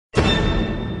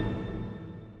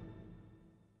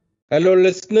Hello,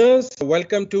 listeners.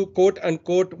 Welcome to Quote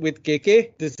Unquote with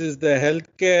KK. This is the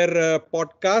healthcare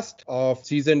podcast of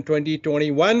season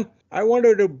 2021. I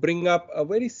wanted to bring up a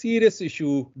very serious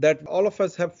issue that all of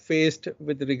us have faced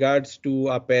with regards to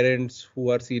our parents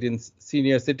who are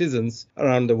senior citizens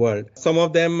around the world. Some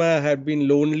of them have been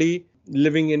lonely,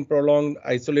 living in prolonged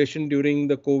isolation during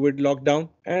the COVID lockdown.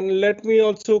 And let me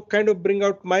also kind of bring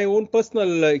out my own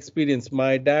personal experience.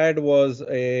 My dad was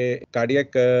a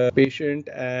cardiac patient,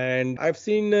 and I've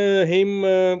seen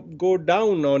him go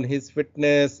down on his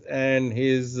fitness and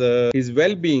his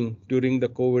well-being during the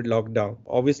COVID lockdown.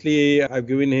 Obviously, I've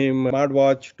given him a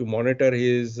smartwatch to monitor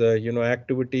his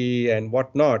activity and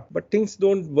whatnot, but things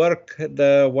don't work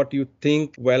what you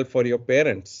think well for your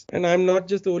parents. And I'm not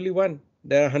just the only one.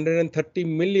 There are 130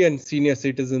 million senior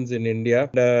citizens in India.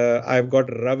 I've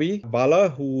got Ravi Bala,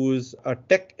 who's a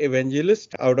tech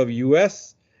evangelist out of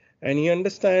US, and he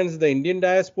understands the Indian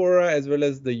diaspora as well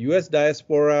as the US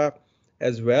diaspora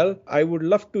as well. I would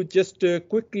love to just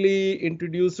quickly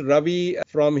introduce Ravi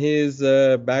from his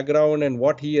background and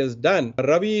what he has done.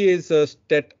 Ravi is a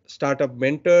startup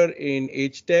mentor in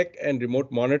AgeTech and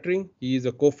Remote Monitoring. He is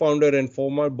a co-founder and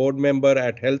former board member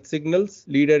at HealthSignals,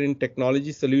 leader in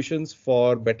technology solutions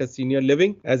for better senior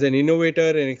living. As an innovator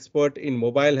and expert in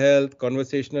mobile health,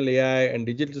 conversational AI, and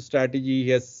digital strategy, he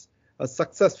has a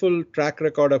successful track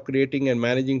record of creating and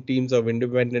managing teams of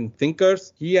independent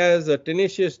thinkers. He has a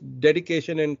tenacious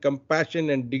dedication and compassion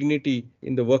and dignity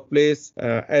in the workplace.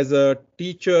 As a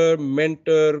teacher,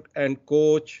 mentor, and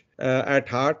coach at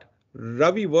heart,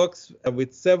 Ravi works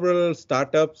with several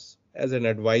startups as an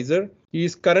advisor. He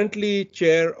is currently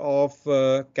chair of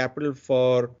Capital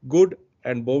for Good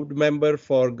and board member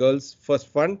for Girls First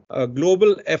Fund, a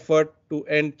global effort to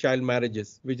end child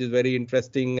marriages, which is very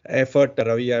interesting effort.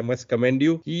 Ravi, I must commend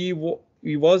you. He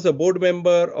was a board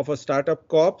member of a startup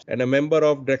corp and a member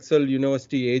of Drexel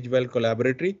University AgeWell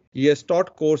Collaboratory. He has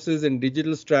taught courses in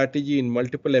digital strategy in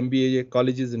multiple MBA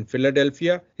colleges in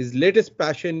Philadelphia. His latest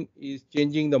passion is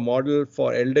changing the model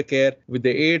for elder care with the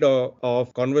aid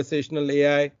of conversational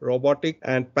AI, robotic,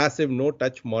 and passive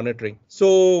no-touch monitoring.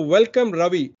 So welcome,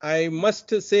 Ravi. I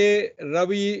must say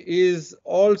Ravi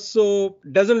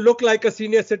doesn't look like a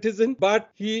senior citizen, but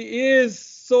he is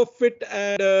so fit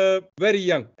and very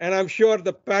young. And I'm sure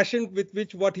the passion with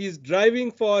which what he's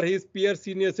driving for his peer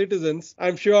senior citizens,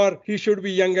 I'm sure he should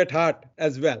be young at heart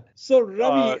as well. So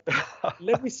Ravi,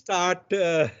 let me start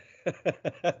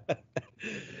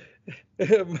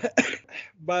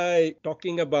by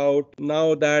talking about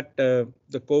now that the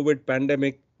COVID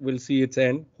pandemic will see its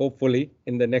end, hopefully,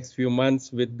 in the next few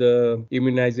months with the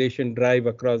immunization drive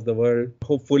across the world.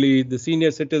 Hopefully, the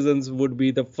senior citizens would be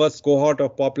the first cohort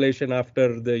of population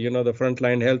after the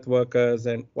frontline health workers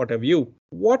and what have you.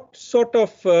 What sort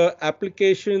of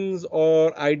applications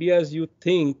or ideas you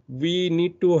think we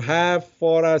need to have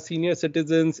for our senior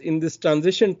citizens in this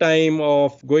transition time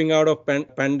of going out of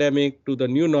pandemic to the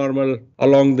new normal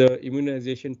along the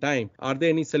immunization time? Are there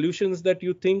any solutions that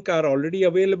you think are already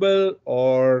available,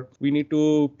 or we need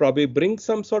to probably bring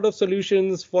some sort of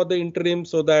solutions for the interim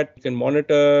so that you can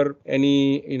monitor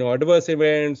any adverse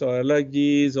events or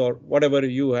allergies or whatever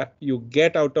you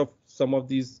get out of some of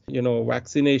these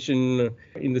vaccination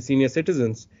in the senior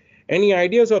citizens? Any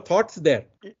ideas or thoughts there?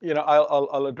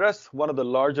 I'll address one of the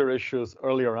larger issues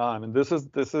earlier on, and this is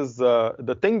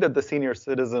the thing that the senior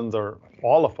citizens, or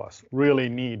all of us, really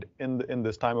need in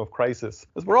this time of crisis.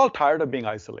 Is we're all tired of being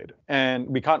isolated, and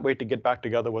we can't wait to get back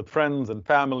together with friends and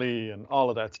family and all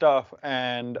of that stuff.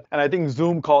 And I think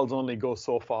Zoom calls only go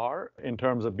so far in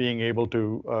terms of being able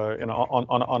to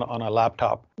on a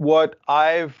laptop. What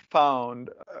I've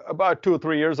found about 2 or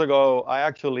 3 years ago, I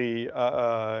actually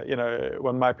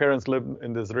when my parents lived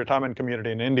in this retirement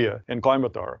community in India, in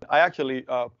Coimbatore, I actually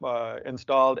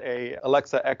installed a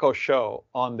Alexa Echo Show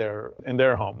in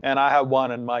their home, and I have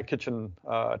one in my kitchen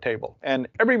table. And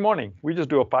every morning we just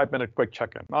do a 5-minute quick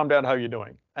check-in. Mom, Dad, how are you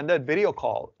doing? And that video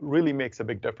call really makes a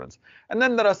big difference. And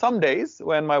then there are some days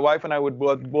when my wife and I would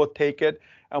both take it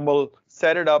and we'll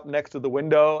set it up next to the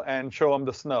window and show them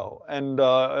the snow and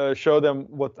show them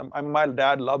what. My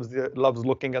dad loves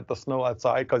looking at the snow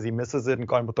outside because he misses it in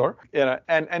Coimbatore.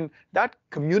 And that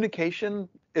communication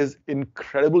is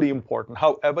incredibly important,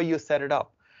 however you set it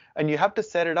up. And you have to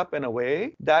set it up in a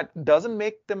way that doesn't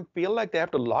make them feel like they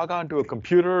have to log on to a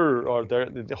computer or they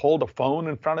hold a phone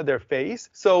in front of their face.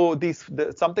 So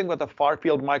something with a far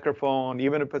field microphone,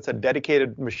 even if it's a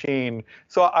dedicated machine.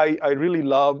 So I really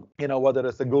love, whether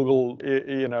it's the Google,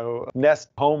 Nest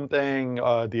Home thing,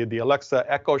 the Alexa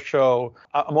Echo Show.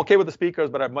 I'm okay with the speakers,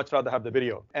 but I'd much rather have the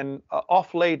video. And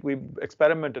off late, we've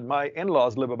experimented. My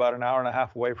in-laws live about an hour and a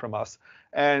half away from us.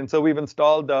 And so we've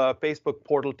installed the Facebook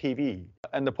Portal TV.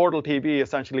 And the Portal TV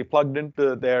essentially plugged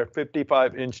into their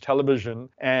 55-inch television.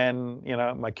 And,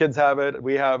 my kids have it,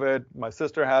 we have it, my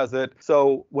sister has it.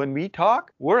 So when we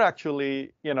talk, we're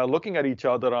actually, looking at each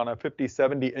other on a 50,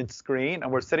 70-inch screen,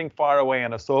 and we're sitting far away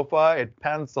on a sofa. It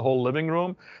pans the whole living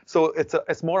room. So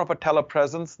it's more of a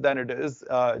telepresence than it is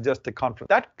just a conference.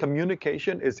 That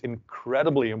communication is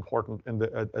incredibly important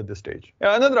at this stage.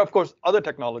 And then there are, of course, other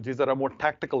technologies that are more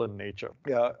tactical in nature.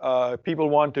 People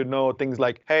want to know things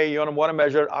like, hey, you want to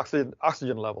measure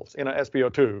oxygen levels,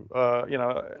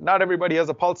 SpO2. Not everybody has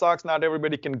a pulse ox, not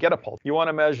everybody can get a pulse. You want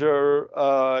to measure,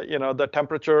 the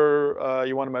temperature,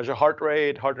 you want to measure heart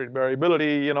rate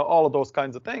variability, all of those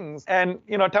kinds of things. And,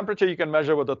 temperature you can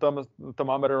measure with a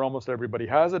thermometer, almost everybody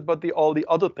has it, but all the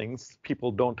other things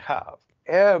people don't have.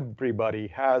 Everybody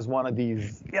has one of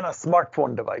these,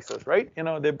 smartphone devices, right?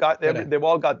 They've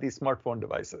all got these smartphone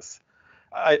devices.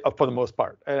 For the most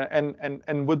part.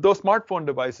 And with those smartphone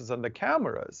devices and the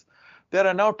cameras, there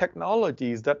are now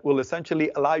technologies that will essentially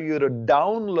allow you to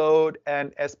download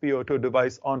an SpO2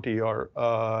 device onto your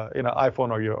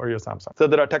iPhone or your Samsung. So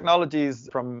there are technologies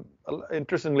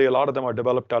interestingly, a lot of them are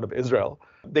developed out of Israel.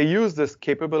 They use this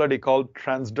capability called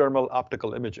transdermal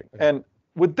optical imaging. And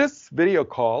with this video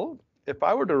call, if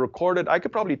I were to record it, I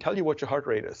could probably tell you what your heart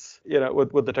rate is,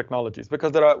 with the technologies,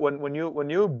 because there are when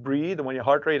you breathe and when your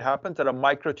heart rate happens, there are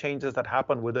micro changes that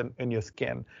happen in your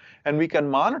skin, and we can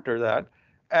monitor that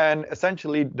and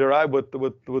essentially derive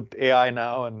with AI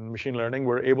now and machine learning,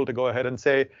 we're able to go ahead and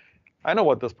say, I know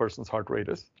what this person's heart rate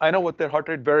is. I know what their heart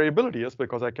rate variability is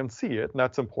because I can see it, and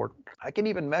that's important. I can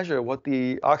even measure what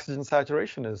the oxygen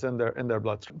saturation is in their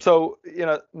bloodstream. So,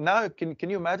 now can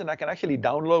you imagine I can actually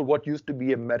download what used to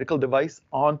be a medical device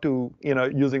onto,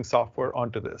 using software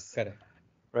onto this. Correct.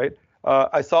 Right?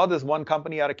 I saw this one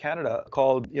company out of Canada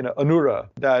called, Anura,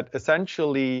 that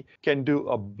essentially can do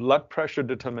a blood pressure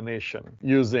determination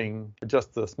using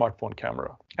just the smartphone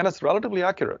camera, and it's relatively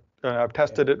accurate. I've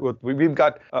tested it we've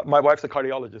got, my wife's a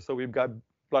cardiologist, so we've got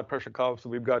blood pressure cuffs,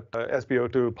 we've got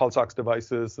SpO2, pulse ox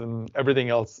devices, and everything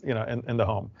else, in the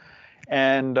home.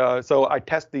 And so I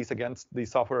test these against the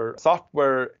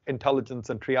software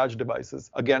intelligence and triage devices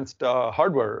against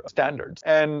hardware standards.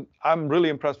 And I'm really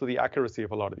impressed with the accuracy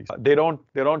of a lot of these. They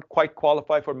don't quite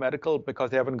qualify for medical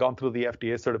because they haven't gone through the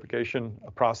FDA certification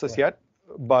process yet.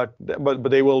 But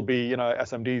they will be,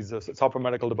 SMDs, software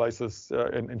medical devices,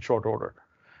 in short order.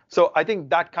 So I think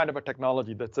that kind of a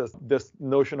technology that says this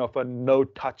notion of a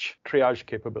no-touch triage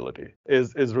capability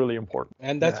is really important.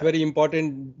 And that's very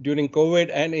important during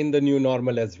COVID and in the new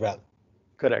normal as well.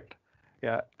 Correct.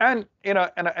 Yeah. And,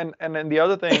 and then the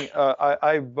other thing,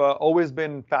 I've always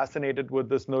been fascinated with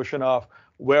this notion of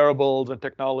wearables and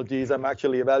technologies. I'm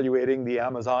actually evaluating the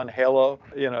Amazon Halo,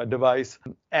 device,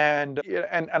 and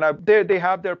they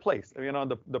have their place.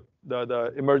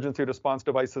 The emergency response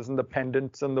devices and the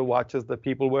pendants and the watches that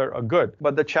people wear are good.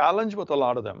 But the challenge with a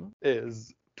lot of them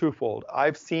is twofold.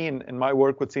 I've seen in my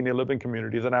work with senior living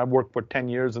communities, and I've worked for 10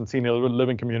 years in senior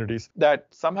living communities, that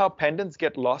somehow pendants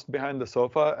get lost behind the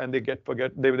sofa and they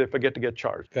forget to get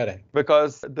charged. Correct.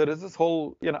 Because there is this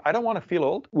whole, I don't want to feel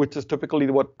old, which is typically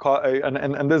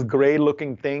and this gray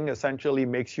looking thing essentially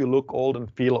makes you look old and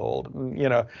feel old,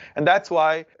 and that's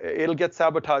why it'll get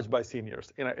sabotaged by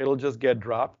seniors. It'll just get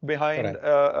dropped behind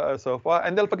a sofa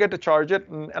and they'll forget to charge it.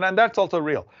 And that's also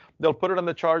real. They'll put it on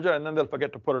the charger and then they'll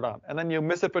forget to put it on. And then you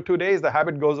miss it for 2 days, the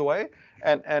habit goes away.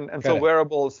 And so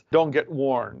wearables don't get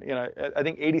worn. I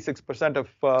think 86%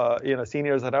 of,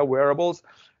 seniors that have wearables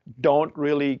don't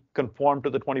really conform to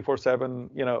the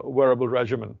 24/7, wearable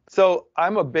regimen. So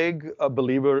I'm a big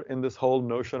believer in this whole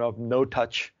notion of no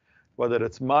touch, whether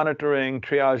it's monitoring,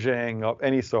 triaging of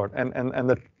any sort. And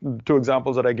the two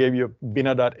examples that I gave you,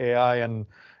 Bina.ai and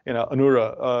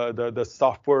Anura, the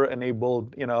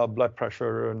software-enabled, blood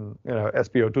pressure and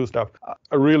SpO2 stuff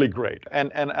are really great.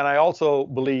 And I also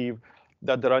believe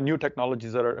that there are new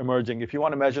technologies that are emerging. If you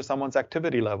want to measure someone's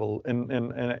activity level in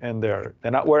there,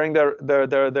 they're not wearing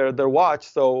their watch,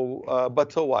 so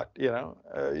but so what?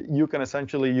 You can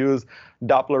essentially use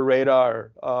Doppler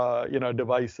radar,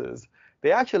 devices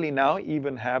They actually now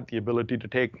even have the ability to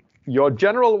take your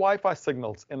general Wi-Fi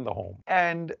signals in the home.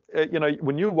 And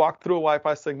when you walk through a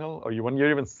Wi-Fi signal, or when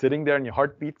you're even sitting there and your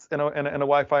heart beats in a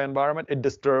Wi-Fi environment, it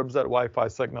disturbs that Wi-Fi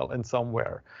signal in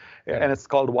somewhere. Yeah. And it's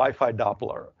called Wi-Fi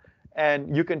Doppler.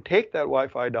 And you can take that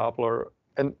Wi-Fi Doppler,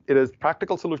 and it is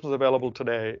practical solutions available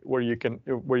today where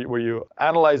you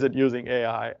analyze it using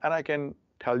AI, and I can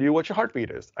tell you what your heartbeat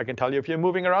is. I can tell you if you're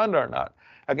moving around or not.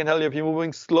 I can tell you if you're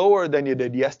moving slower than you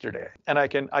did yesterday. And I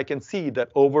can see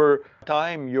that over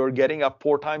time you're getting up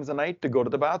 4 times a night to go to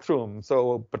the bathroom.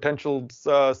 So potential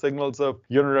signals of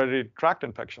urinary tract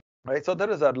infection. Right, so there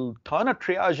is a ton of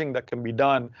triaging that can be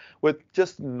done with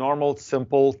just normal,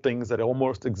 simple things that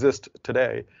almost exist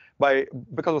today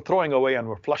because we're throwing away and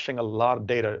we're flushing a lot of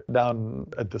data down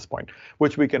at this point,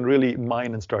 which we can really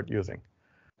mine and start using.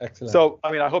 Excellent. So,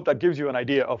 I hope that gives you an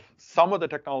idea of some of the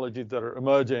technologies that are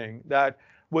emerging that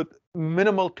with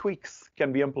minimal tweaks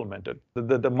can be implemented.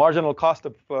 The marginal cost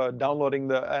of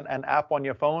downloading an app on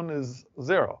your phone is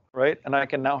 0, right? And I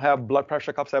can now have blood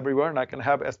pressure cuffs everywhere, and I can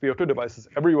have SpO2 devices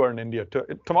everywhere in India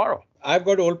tomorrow. I've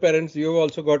got old parents. You've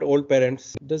also got old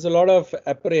parents. There's a lot of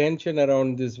apprehension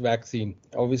around this vaccine.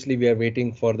 Obviously, we are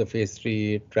waiting for the phase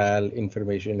 3 trial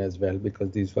information as well,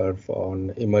 because these were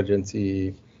on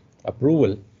emergency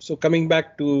approval. So coming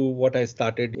back to what I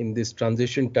started in this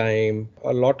transition time,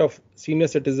 a lot of senior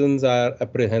citizens are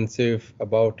apprehensive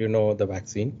about, the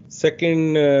vaccine.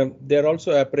 Second, they're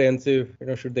also apprehensive,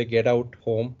 should they get out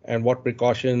home, and what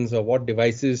precautions or what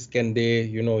devices can they,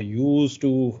 use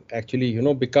to actually,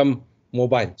 become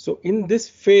mobile. So in this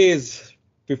phase,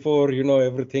 before,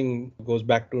 everything goes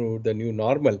back to the new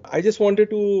normal, I just wanted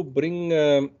to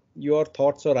bring your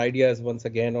thoughts or ideas once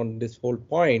again on this whole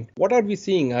point. What are we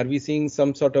seeing? Are we seeing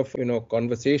some sort of,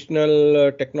 conversational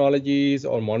technologies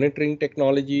or monitoring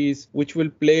technologies which will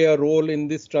play a role in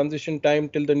this transition time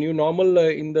till the new normal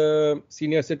in the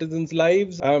senior citizens'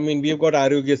 lives? I mean, we've got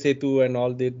Arogya Setu and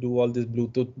all, they do all this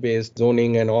Bluetooth-based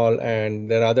zoning and all,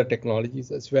 and there are other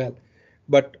technologies as well.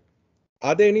 But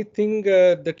are there anything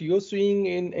that you're seeing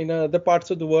in other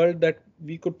parts of the world that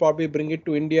we could probably bring it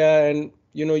to India and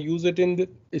use it in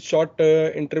the short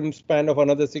interim span of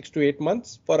another 6 to 8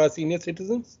 months for our senior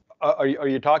citizens? Are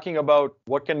you talking about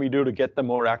what can we do to get them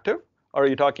more active? Or are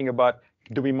you talking about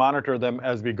do we monitor them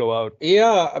as we go out?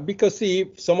 Yeah, because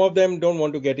see, some of them don't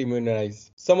want to get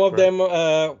immunized. Some of them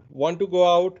want to go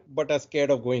out but are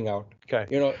scared of going out. Okay.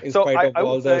 In spite of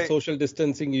all the social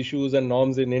distancing issues and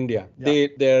norms in India, they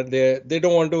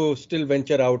don't want to still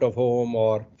venture out of home,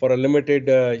 or for a limited,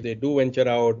 they do venture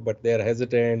out, but they're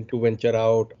hesitant to venture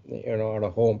out, out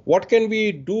of home. What can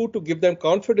we do to give them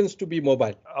confidence to be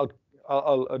mobile?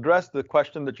 I'll address the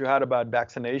question that you had about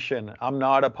vaccination. I'm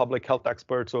not a public health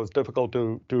expert, so it's difficult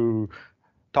to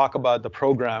talk about the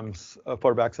programs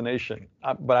for vaccination.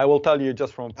 But I will tell you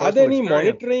just from personal experience. Are there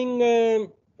any monitoring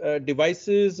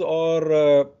devices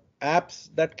or apps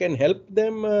that can help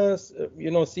them,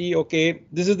 see, okay,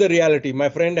 this is the reality. My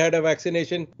friend had a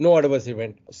vaccination, no adverse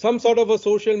event. Some sort of a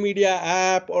social media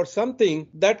app or something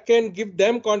that can give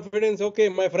them confidence. Okay,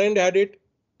 my friend had it.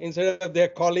 Instead of their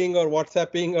calling or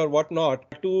WhatsApping or whatnot,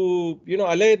 to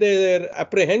allay their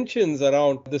apprehensions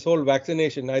around this whole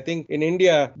vaccination. I think in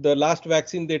India, the last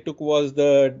vaccine they took was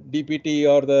the DPT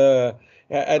or the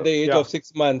at the age of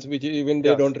 6 months, which even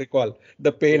they don't recall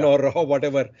the pain or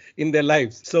whatever in their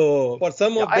lives. So for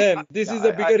some of them, this is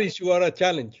a bigger issue or a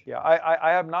challenge. Yeah,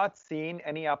 I have not seen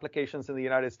any applications in the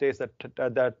United States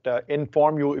that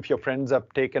inform you if your friends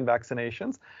have taken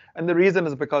vaccinations, and the reason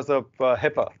is because of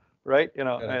HIPAA. Right,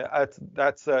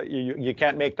 that's you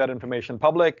can't make that information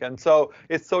public, and so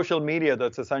it's social media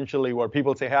that's essentially where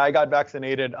people say, hey, I got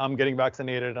vaccinated, I'm getting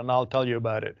vaccinated, and I'll tell you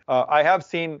about it. I have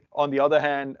seen, on the other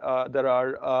hand, there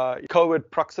are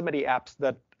COVID proximity apps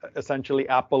that essentially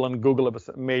Apple and Google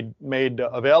have made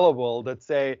available that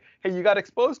say, hey, you got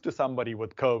exposed to somebody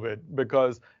with COVID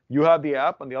because you have the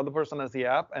app and the other person has the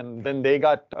app, and then they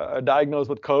got diagnosed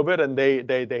with COVID, and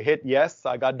they hit yes,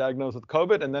 I got diagnosed with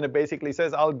COVID, and then it basically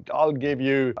says I'll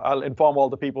inform all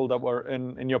the people that were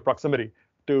in your proximity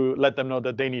to let them know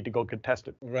that they need to go get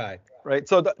tested. Right.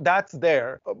 So that's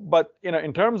there. But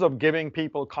in terms of giving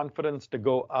people confidence to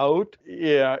go out,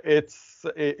 it's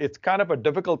kind of a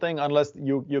difficult thing unless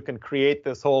you can create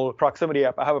this whole proximity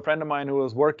app. I have a friend of mine who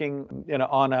was working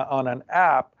on an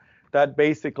app that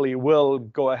basically will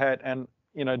go ahead and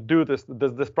do this.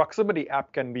 This proximity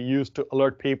app can be used to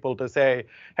alert people to say,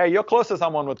 hey, you're close to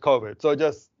someone with COVID, so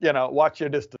just watch your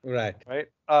distance. Right.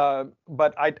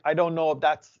 But I don't know if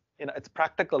that's it's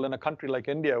practical in a country like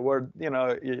India where,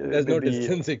 there's no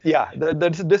distancing. Yeah, the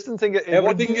distancing.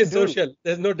 Everything is social.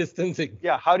 There's no distancing.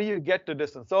 Yeah, how do you get to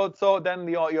distance? So then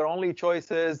your only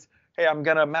choice is, hey, I'm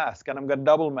gonna mask and I'm gonna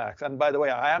double mask. And by the way,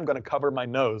 I am gonna cover my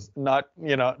nose, not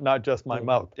just my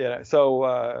mouth. Yeah.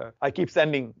 So I keep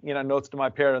sending notes to my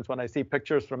parents when I see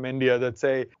pictures from India that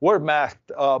say we're masked,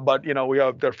 but we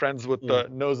have their friends with the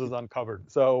noses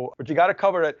uncovered. So, but you got to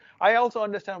cover it. I also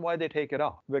understand why they take it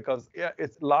off, because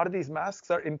it's a lot of these masks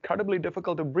are incredibly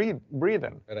difficult to breathe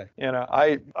in. Correct.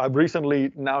 I've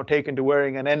recently now taken to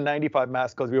wearing an N95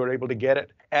 mask because we were able to get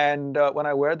it. And when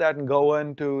I wear that and go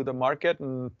into the market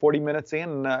and 40 minutes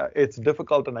in, it's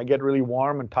difficult and I get really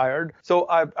warm and tired. So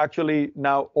I've actually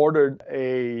now ordered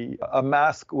a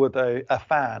mask with a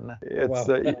fan. It's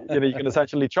wow. You can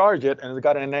essentially charge it, and it's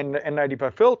got an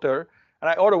N95 filter. And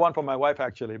I ordered one for my wife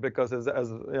actually, because as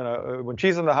when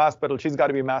she's in the hospital, she's got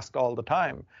to be masked all the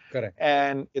time. Correct.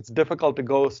 And it's difficult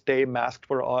to stay masked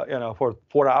for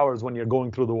 4 hours when you're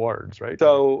going through the wards, right?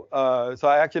 So so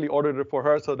I actually ordered it for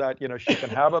her so that she can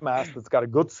have a mask that's got a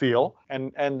good seal,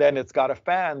 and then it's got a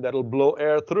fan that'll blow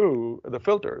air through the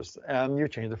filters, and you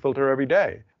change the filter every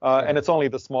day. And it's only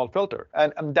the small filter,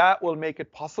 and that will make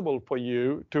it possible for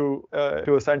you to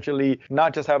essentially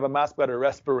not just have a mask but a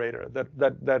respirator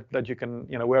that you can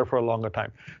wear for a longer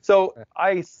time. So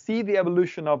I see the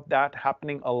evolution of that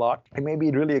happening a lot. It may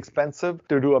be really expensive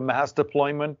to do a mass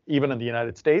deployment, even in the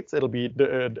United States. It'll be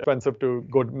expensive to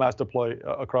go mass deploy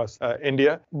across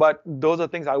India. But those are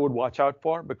things I would watch out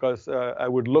for, because I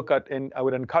would look at and I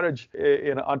would encourage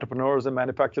entrepreneurs and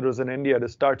manufacturers in India to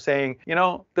start saying,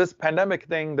 this pandemic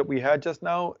thing that we had just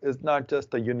now is not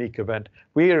just a unique event.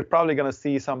 We are probably going to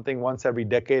see something once every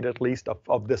decade at least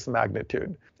of this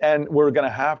magnitude. And we're going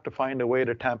to have to find a way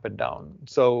to tamp it down.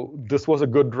 So this was a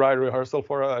good dry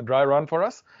run for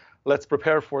us. Let's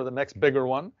prepare for the next bigger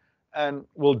one. And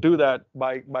we'll do that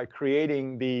by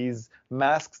creating these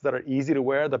masks that are easy to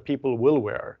wear, that people will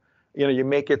wear. You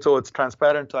make it so it's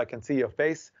transparent so I can see your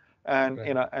face, and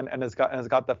and it's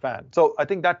got the fan. So I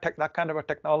think that kind of a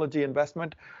technology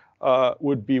investment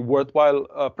would be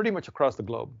worthwhile pretty much across the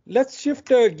globe. Let's shift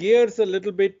gears a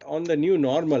little bit on the new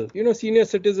normal. Senior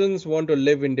citizens want to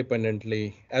live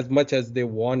independently as much as they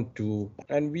want to.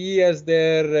 And we as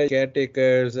their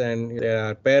caretakers and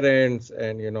their parents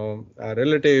and, our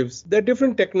relatives, there are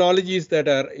different technologies that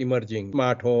are emerging.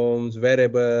 Smart homes,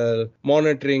 wearable,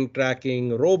 monitoring,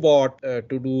 tracking, robot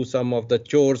to do some of the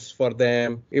chores for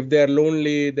them. If they're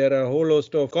lonely, there are a whole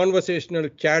host of conversational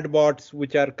chatbots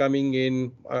which are coming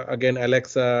in. Again,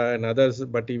 Alexa and others,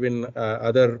 but even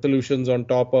other solutions on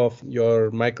top of your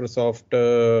Microsoft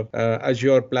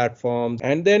Azure platform.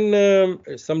 And then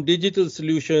some digital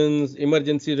solutions,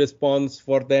 emergency response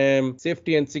for them,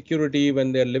 safety and security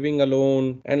when they're living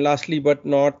alone. And lastly, but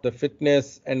not the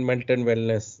fitness and mental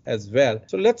wellness as well.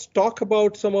 So let's talk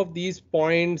about some of these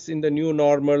points in the new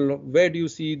normal. Where do you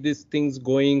see these things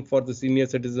going for the senior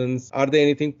citizens? Are there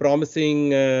anything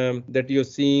promising that you're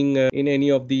seeing in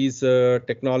any of these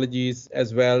technologies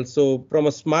as well? So from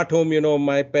a smart home,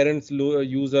 my parents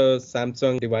use a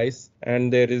Samsung device,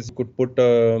 and could put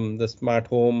the smart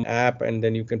home app, and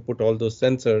then you can put all those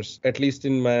sensors. At least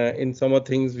in some of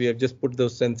things, we have just put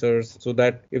those sensors so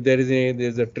that if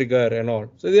there's a trigger and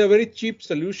all. So they are very cheap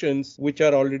solutions which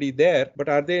are already there. But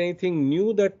are there anything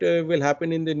new that will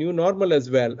happen in the new normal as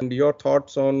well? And your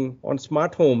thoughts on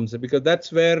smart homes, because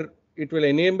that's where it will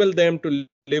enable them to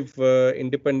live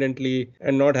independently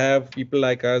and not have people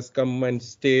like us come and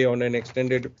stay on an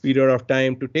extended period of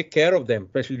time to take care of them,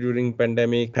 especially during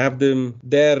pandemic, have them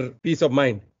their peace of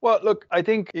mind. Well, look, I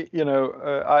think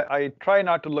I try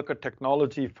not to look at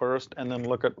technology first and then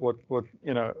look at what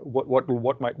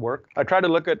might work. I try to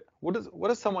look at what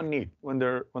does someone need when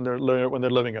they're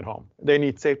living at home. They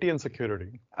need safety and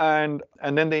security, and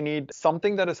then they need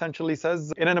something that essentially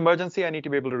says, in an emergency, I need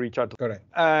to be able to reach out to. Correct.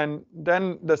 And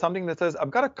then there's something that says, I've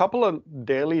got a couple of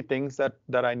daily things that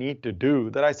I need to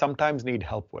do that I sometimes need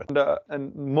help with.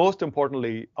 And most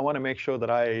importantly, I want to make sure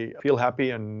that I feel happy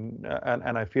and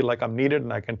I feel like I'm needed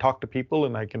and I can talk to people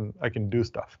and I can do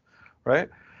stuff, right?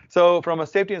 So from a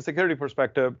safety and security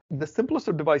perspective, the simplest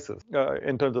of devices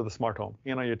in terms of the smart home,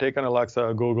 you take an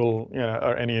Alexa, Google,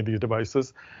 or any of these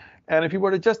devices, and if you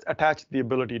were to just attach the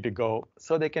ability to go,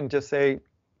 so they can just say,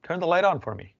 turn the light on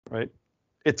for me, right?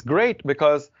 It's great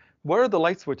because where are the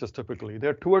light switches typically?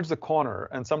 They're towards the corner,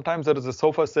 and sometimes there is a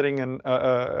sofa sitting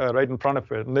right in front of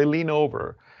it, and they lean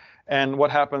over, and what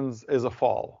happens is a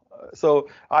fall. So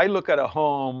I look at a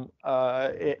home,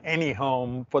 any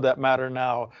home for that matter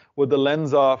now, with the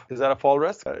lens of, is that a fall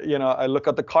risk? I look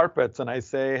at the carpets and I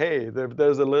say, hey, if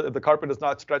the carpet is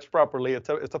not stretched properly, it's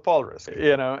a fall risk.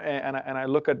 And I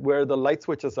look at where the light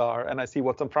switches are and I see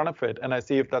what's in front of it and I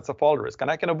see if that's a fall risk.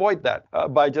 And I can avoid that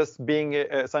by just being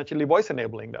essentially voice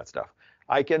enabling that stuff.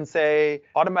 I can say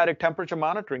automatic temperature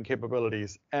monitoring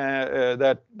capabilities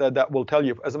that will tell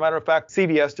you. As a matter of fact,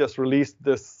 CVS just released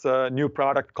this new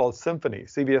product called Symphony,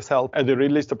 CVS Health, and they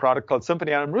released a product called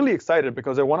Symphony. And I'm really excited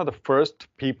because they're one of the first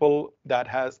people that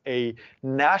has a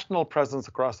national presence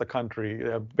across the country.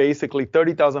 Basically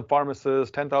 30,000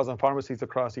 pharmacists, 10,000 pharmacies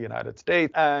across the United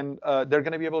States, and they're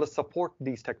going to be able to support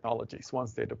these technologies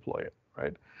once they deploy it,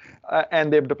 right?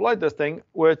 And they've deployed this thing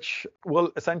which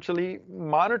will essentially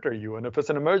monitor you, and if it's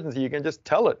an emergency, you can just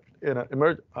tell it.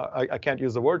 I can't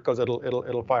use the word because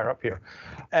it'll fire up here,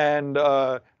 and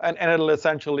it'll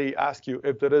essentially ask you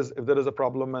if there is a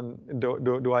problem and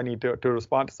do I need to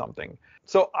respond to something.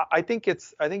 So I think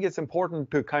it's important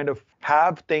to kind of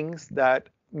have things that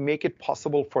make it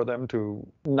possible for them to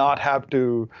not have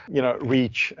to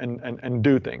reach and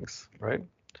do things, right?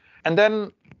 And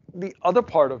then the other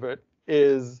part of it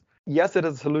is, yes, it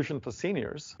is a solution for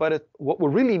seniors, but what we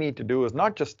really need to do is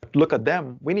not just look at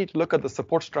them. We need to look at the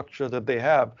support structure that they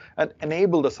have and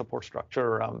enable the support structure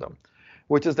around them,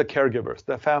 which is the caregivers,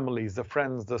 the families, the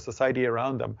friends, the society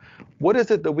around them. What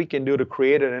is it that we can do to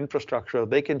create an infrastructure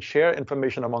they can share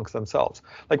information amongst themselves?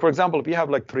 Like, for example, if you have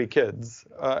like 3 kids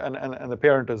and the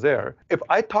parent is there, if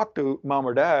I talk to mom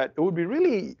or dad, it would be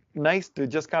really nice to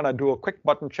just kind of do a quick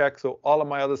button check so all of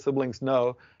my other siblings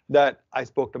know that I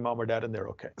spoke to mom or dad and they're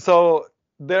okay. So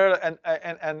and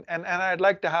I'd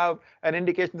like to have an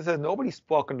indication that says nobody's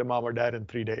spoken to mom or dad in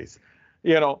 3 days.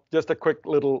 Just a quick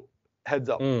little heads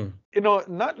up.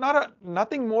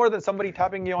 Nothing more than somebody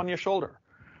tapping you on your shoulder,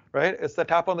 right? It's the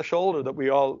tap on the shoulder that we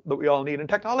all need, and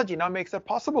technology now makes it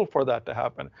possible for that to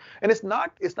happen. And it's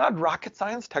not rocket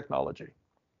science technology.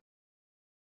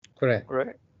 Correct.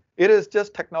 Right? It is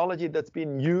just technology that's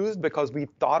been used because we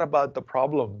thought about the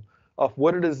problem of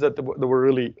what it is that we're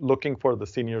really looking for the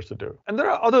seniors to do. And there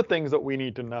are other things that we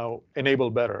need to now enable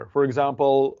better. For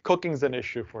example, cooking's an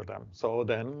issue for them. So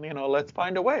then, let's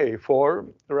find a way for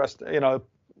the rest,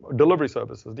 delivery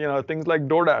services, things like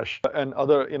DoorDash and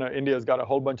other, India's got a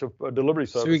whole bunch of delivery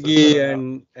services.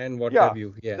 Swiggy and what have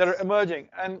you. Yes. That are emerging.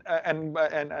 And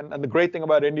the great thing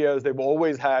about India is they've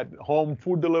always had home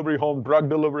food delivery, home drug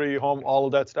delivery, home all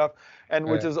of that stuff, and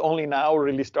which is only now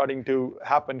really starting to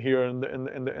happen here in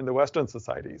the Western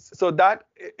societies. So that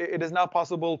it is now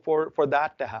possible for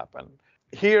that to happen.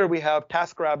 Here we have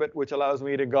TaskRabbit, which allows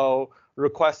me to go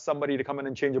request somebody to come in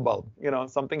and change a bulb.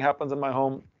 Something happens in my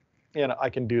home, I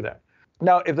can do that.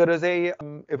 Now, if there is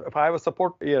if I have a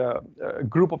support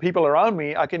group of people around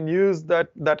me, I can use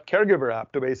that caregiver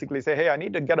app to basically say, hey, I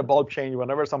need to get a bulb change.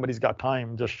 Whenever somebody's got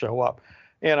time, just show up,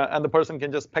 and the person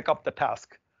can just pick up the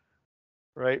task,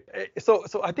 right? So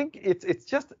I think it's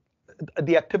just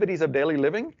the activities of daily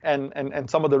living and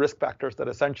some of the risk factors that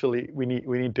essentially we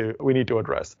need to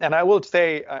address. And I will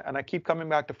say, and I keep coming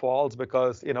back to falls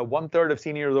because 1/3 of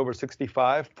seniors over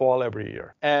 65 fall every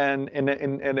year, and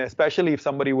especially if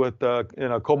somebody with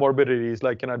comorbidities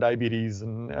like diabetes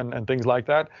and things like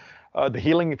that, the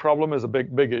healing problem is a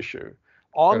big issue.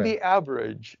 On the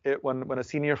average, when a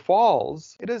senior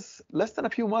falls, it is less than a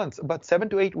few months, about 7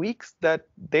 to 8 weeks, that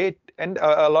they end,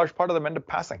 a large part of them end up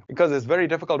passing because it's very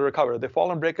difficult to recover. They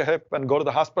fall and break a hip and go to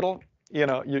the hospital.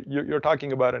 You're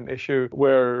talking about an issue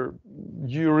where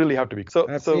you really have to be. So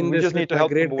we just need to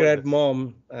help them. My great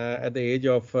mom at the age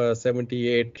of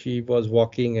 78, she was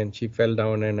walking and she fell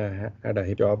down and had a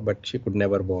hip job, but she could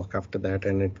never walk after that,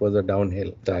 and it was a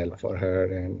downhill style for her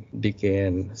and decay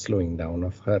and slowing down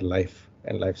of her life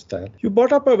and lifestyle. You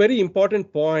brought up a very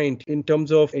important point in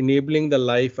terms of enabling the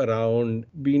life around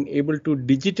being able to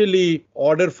digitally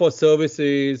order for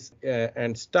services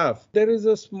and stuff. There is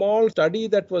a small study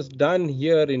that was done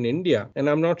here in India, and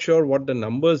I'm not sure what the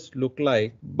numbers look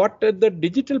like, but the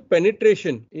digital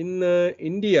penetration in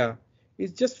India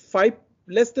is just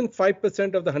less than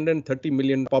 5% of the 130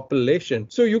 million population.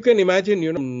 So you can imagine,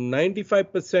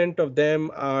 95% of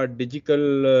them are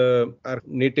digital, are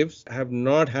natives, have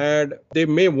not had, they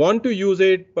may want to use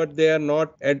it, but they are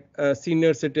not at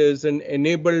senior citizen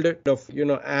enabled of,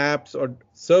 apps or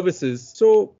services.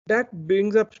 So that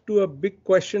brings up to a big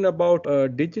question about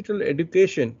digital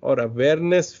education or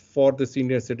awareness for the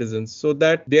senior citizens so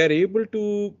that they are able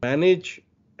to manage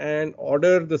and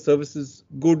order the services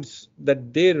goods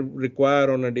that they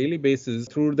require on a daily basis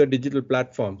through the digital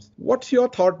platforms. What's your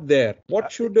thought there?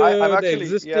 What should I'm the actually, yeah.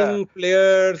 existing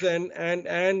players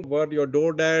and what your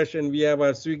DoorDash, and we have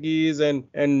our Swiggies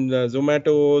and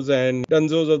Zomatos and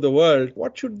Dunzos of the world,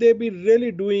 what should they be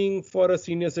really doing for a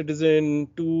senior citizen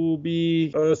to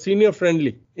be senior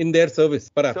friendly in their service,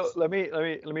 perhaps? So let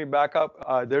me back up.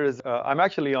 I'm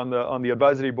actually on the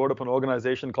advisory board of an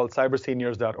organization called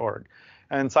cyberseniors.org.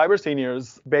 And Cyber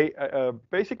Seniors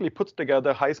basically puts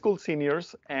together high school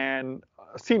seniors and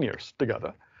seniors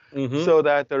together, so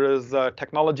that there is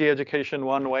technology education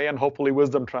one way and hopefully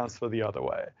wisdom transfer the other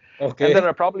way. Okay. And there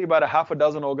are probably about a half a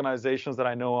dozen organizations that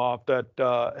I know of that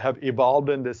have evolved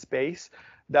in this space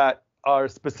that are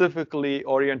specifically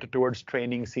oriented towards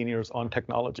training seniors on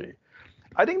technology.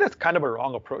 I think that's kind of a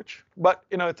wrong approach, but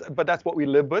but that's what we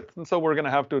live with, and so we're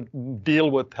going to have to deal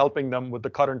with helping them with the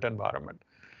current environment.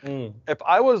 If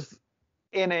I was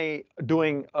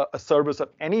doing a service of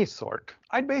any sort,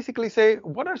 I'd basically say,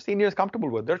 what are seniors comfortable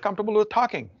with? They're comfortable with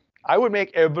talking. I would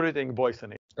make everything voice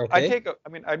enabled. Okay.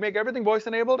 I'd make everything voice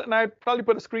enabled, and I'd probably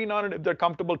put a screen on it if they're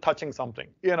comfortable touching something.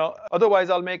 Otherwise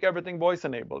I'll make everything voice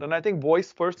enabled. And I think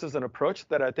voice first is an approach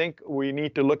that I think we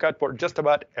need to look at for just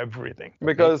about everything,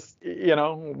 because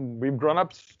we've grown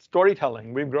up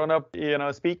storytelling, we've grown up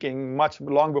speaking much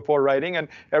long before writing, and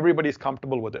everybody's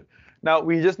comfortable with it. Now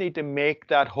we just need to make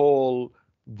that whole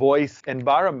voice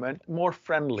environment more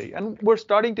friendly, and we're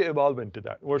starting to evolve into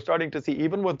that. We're starting to see,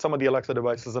 even with some of the Alexa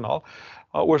devices and all,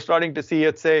 we're starting to see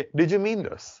it say, did you mean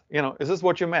this? Is this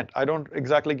what you meant? I don't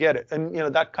exactly get it. And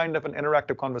that kind of an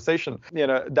interactive conversation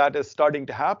that is starting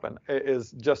to happen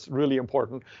is just really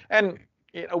important. And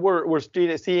we're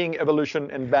still seeing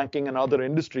evolution in banking and other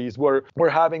industries where we're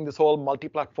having this whole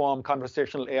multi-platform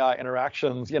conversational AI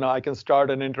interactions. I can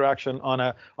start an interaction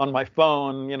on my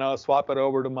phone, swap it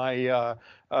over to my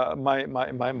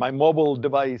my mobile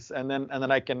device, and then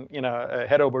I can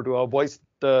head over to a voice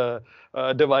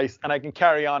device, and I can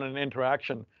carry on an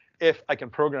interaction if I can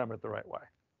program it the right way,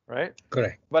 right?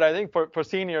 Correct. But I think for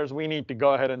seniors, we need to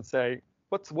go ahead and say,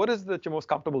 what is it that you're most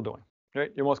comfortable doing,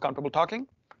 right? You're most comfortable talking?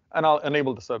 And I'll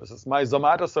enable the services. My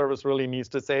Zomato service really needs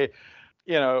to say,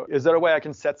 is there a way I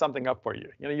can set something up for you?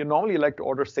 You normally like to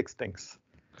order 6 things,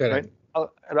 Correct. right?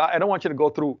 I don't want you to go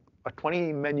through a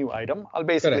 20 menu item. I'll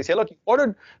basically Correct. say, look, you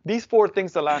ordered these 4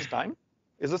 things the last time.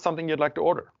 Is this something you'd like to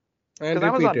order? And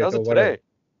Because Amazon does it today.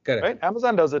 Correct. Right?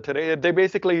 Amazon does it today. They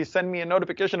basically send me a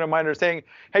notification reminder saying,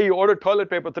 hey, you ordered toilet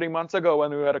paper 3 months ago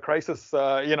when we had a crisis.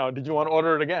 Did you want to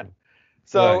order it again?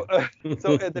 So,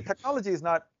 so the technology is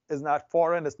not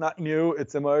foreign, it's not new,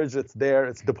 it's emerged, it's there,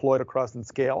 it's deployed across in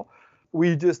scale.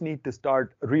 We just need to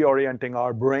start reorienting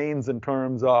our brains in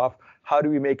terms of how do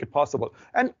we make it possible.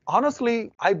 And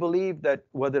honestly, I believe that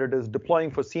whether it is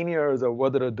deploying for seniors or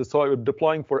whether it is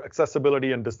deploying for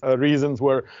accessibility and reasons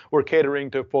where we're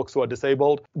catering to folks who are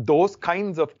disabled, those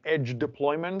kinds of edge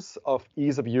deployments of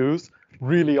ease of use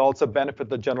really also benefit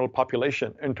the general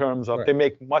population in terms of they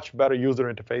make much better user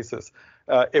interfaces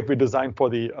if we design for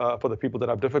the people that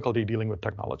have difficulty dealing with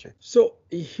technology. So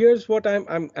here's what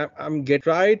I'm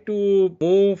try to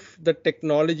move the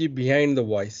technology behind the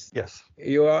voice. Yes.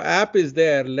 Your app is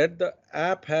there. Let the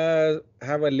app have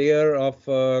a layer of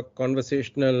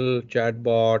conversational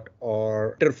chatbot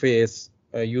or interface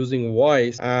using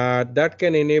voice that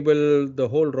can enable the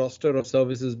whole roster of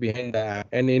services behind the app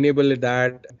and enable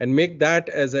that and make that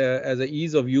as a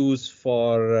ease of use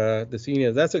for the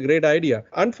seniors. That's a great idea.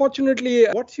 Unfortunately,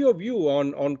 what's your view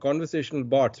on conversational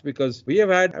bots? Because we have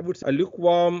had, I would say, a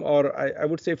lukewarm, or I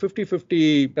would say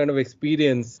 50-50 kind of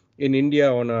experience in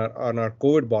India on our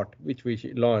COVID bot, which we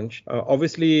launched.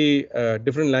 Obviously,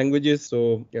 different languages.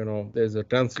 So, there's a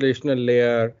translational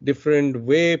layer, different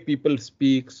way people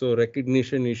speak. So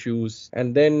recognition issues,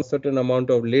 and then certain amount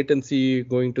of latency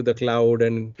going to the cloud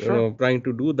and, trying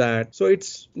to do that. So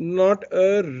it's not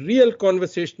a real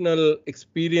conversational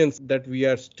experience that we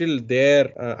are still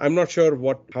there. I'm not sure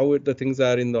how the things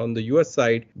are on the US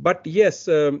side, but yes,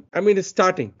 it's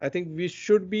starting. I think we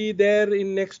should be there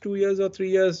in next 2 years or 3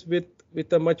 years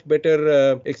with a much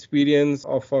better experience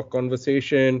of a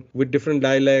conversation with different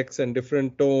dialects and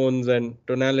different tones and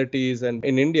tonalities. And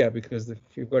in India, because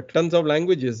you've got tons of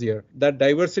languages here, that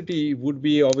diversity would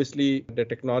be, obviously, the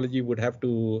technology would have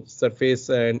to surface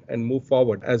and move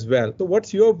forward as well. So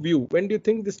what's your view? When do you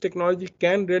think this technology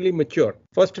can really mature?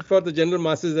 First for the general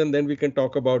masses, and then we can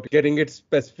talk about getting it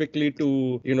specifically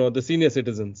to, the senior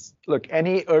citizens. Look,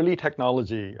 any early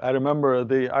technology, I remember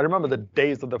the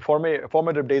days of the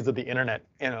formative days of the internet,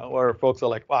 where folks are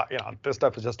like, wow, this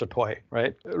stuff is just a toy,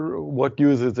 right? What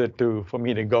use is it for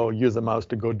me to go use a mouse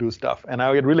to go do stuff? And I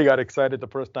really got excited the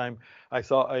first time I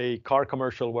saw a car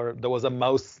commercial where there was a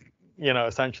mouse,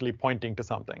 essentially pointing to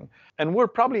something. And we're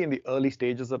probably in the early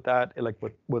stages of that, like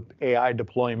with AI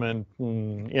deployment,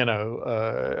 and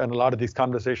a lot of these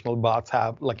conversational bots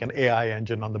have like an AI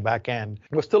engine on the back end.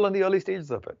 We're still in the early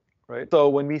stages of it. Right? So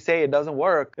when we say it doesn't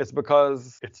work, it's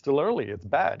because it's still early. It's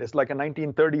bad. It's like a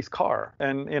 1930s car.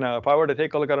 And if I were to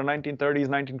take a look at a 1930s,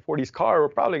 1940s car, we're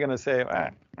probably going to say,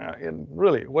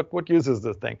 really, what use is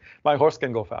this thing? My horse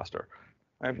can go faster.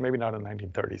 Maybe not in the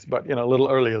 1930s, but a little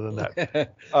earlier than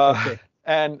that. Okay.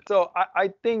 And so I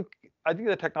think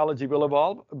the technology will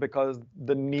evolve because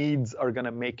the needs are going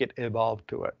to make it evolve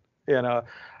to it.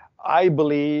 I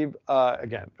believe,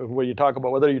 again, whether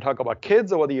you talk about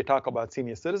kids or whether you talk about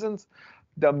senior citizens,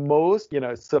 the most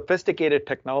sophisticated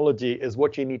technology is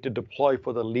what you need to deploy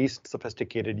for the least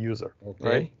sophisticated user. Okay.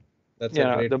 Right? That's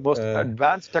great, the most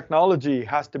advanced technology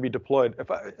has to be deployed.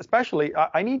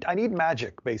 I need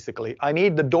magic, basically. I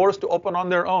need the doors to open on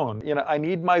their own. I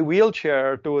need my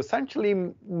wheelchair to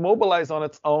essentially mobilize on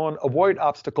its own, avoid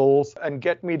obstacles, and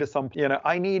get me to some.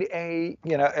 I need a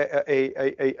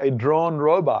drone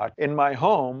robot in my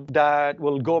home that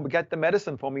will go get the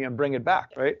medicine for me and bring it back.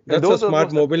 Right? That's a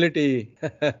smart mobility.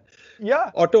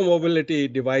 Yeah. Auto mobility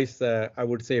device, I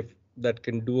would say, that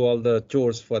can do all the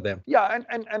chores for them. Yeah,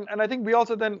 and I think we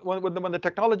also then, when the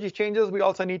technology changes, we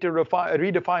also need to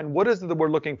redefine what is it that we're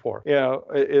looking for.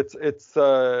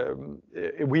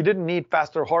 We didn't need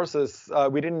faster horses.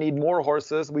 We didn't need more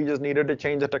horses. We just needed to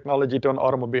change the technology to an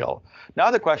automobile.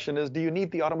 Now the question is, do you need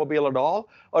the automobile at all,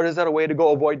 or is there a way to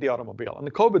go avoid the automobile? And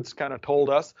the COVID's kind of told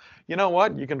us, you know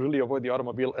what, you can really avoid the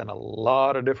automobile in a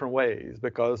lot of different ways,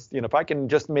 because if I can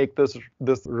just make this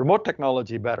remote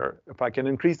technology better, if I can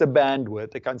increase the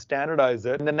bandwidth, I can standardize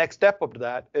it. And the next step of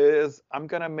that is I'm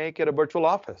going to make it a virtual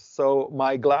office. So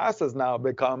my glasses now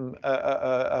become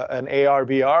an AR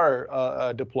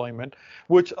VR deployment,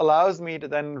 which allows me to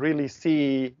then really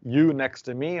see you next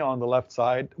to me on the left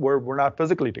side where we're not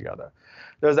physically together.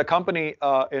 There's a company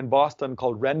in Boston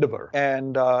called Rendiver,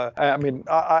 and I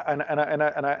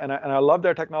love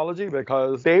their technology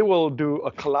because they will do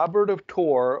a collaborative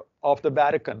tour of the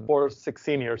Vatican for 6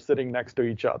 seniors sitting next to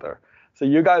each other. So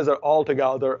you guys are all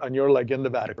together and you're like in the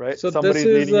Vatican, right? So this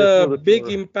is a big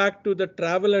impact to the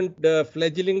travel and the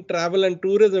fledgling travel and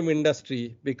tourism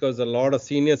industry, because a lot of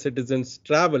senior citizens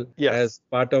travel as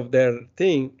part of their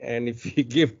thing. And if you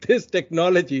give this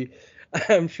technology,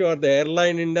 I'm sure the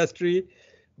airline industry,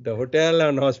 the hotel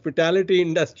and hospitality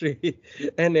industry,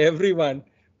 and everyone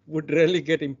would really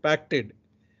get impacted.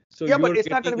 So you're but it's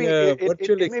not going to be a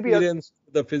virtual experience,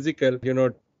 the physical,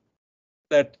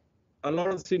 that a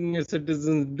lot of senior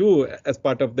citizens do as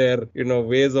part of their,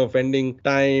 ways of spending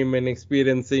time and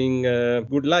experiencing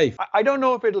good life. I don't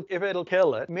know if it'll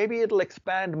kill it. Maybe it'll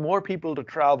expand more people to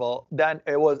travel than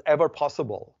it was ever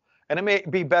possible. And it may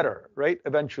be better, right?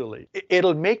 Eventually.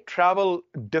 It'll make travel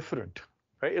different,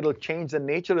 right? It'll change the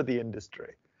nature of the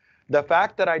industry. The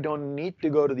fact that I don't need to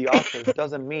go to the office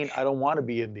doesn't mean I don't want to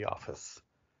be in the office,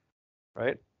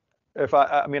 right? If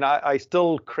I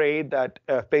still crave that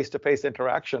face-to-face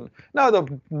interaction. Now,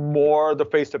 the more the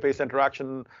face-to-face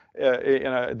interaction,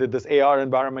 this AR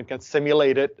environment can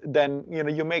simulate it, then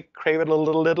you may crave it a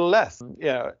little less.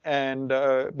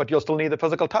 But you'll still need the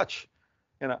physical touch.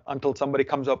 Until somebody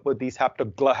comes up with these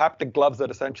haptic gloves that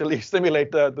essentially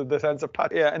simulate the sense of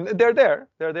touch. Yeah, and they're there.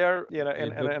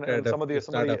 In some of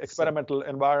the experimental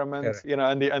environments.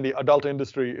 And the adult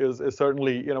industry is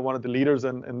certainly one of the leaders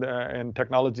in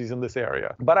technologies in this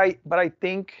area. But I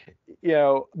think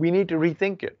we need to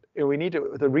rethink it. We need to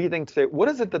rethink to say, what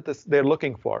is it that they're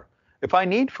looking for? If I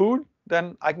need food,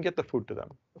 then I can get the food to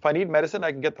them. If I need medicine,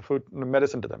 I can get the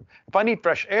medicine to them. If I need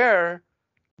fresh air,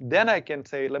 then I can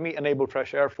say, let me enable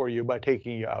fresh air for you by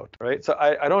taking you out, right? So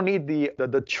I don't need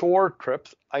the chore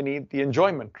trips. I need the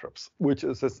enjoyment trips, which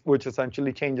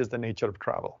essentially changes the nature of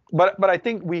travel. But I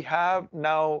think we have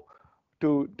now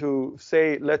to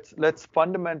say, let's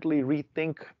fundamentally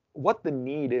rethink what the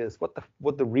need is,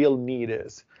 what the real need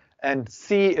is, and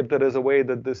see if there is a way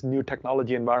that this new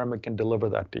technology environment can deliver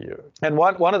that to you. And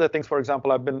one of the things, for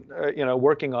example, I've been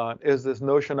working on is this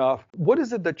notion of what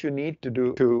is it that you need to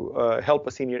do to help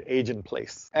a senior age in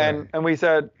place. And we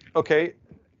said, okay,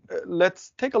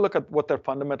 let's take a look at what their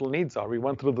fundamental needs are. We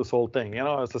went through this whole thing,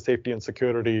 it's the safety and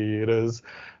security, it is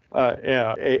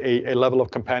a level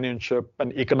of companionship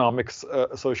and economics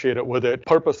associated with it,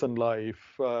 purpose in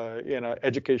life,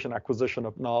 education, acquisition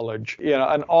of knowledge,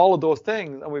 and all of those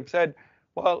things. And we've said,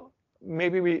 well,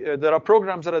 maybe there are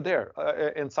programs that are there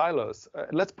in silos.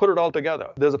 Let's put it all together.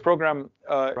 There's a program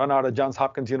run out of Johns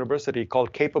Hopkins University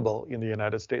called Capable in the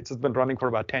United States. It's been running for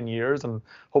about 10 years, and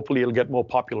hopefully it'll get more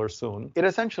popular soon. It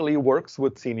essentially works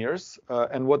with seniors,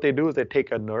 and what they do is they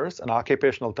take a nurse, an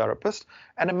occupational therapist,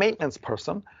 and a maintenance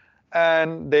person,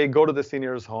 and they go to the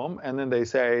senior's home, and then they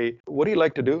say, what do you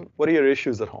like to do? What are your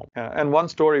issues at home? And one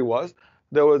story was,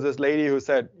 there was this lady who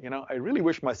said, I really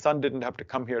wish my son didn't have to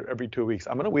come here every 2 weeks.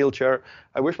 I'm in a wheelchair.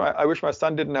 I wish my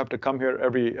son didn't have to come here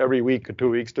every week or 2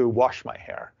 weeks to wash my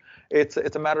hair. It's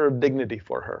a matter of dignity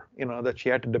for her, that she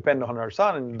had to depend on her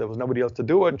son, and there was nobody else to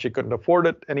do it, and she couldn't afford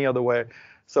it any other way.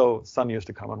 So son used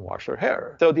to come and wash her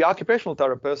hair. So the occupational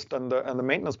therapist and the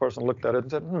maintenance person looked at it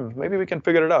and said, maybe we can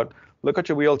figure it out. Look at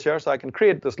your wheelchair, so I can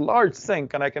create this large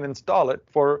sink and I can install it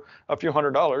for a few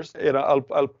 $100s.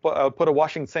 I'll put a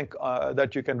washing sink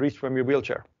that you can reach from your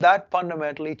wheelchair. That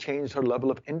fundamentally changed her level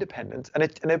of independence, and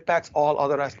it impacts all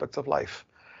other aspects of life.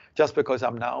 Just because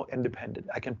I'm now independent,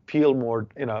 I can feel more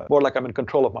like I'm in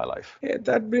control of my life. Yeah,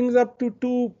 that brings up to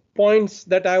 2 points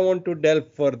that I want to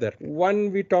delve further.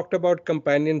 One, we talked about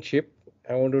companionship.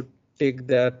 I want to take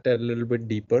that a little bit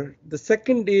deeper. The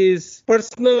second is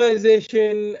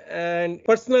personalization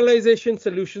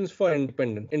solutions for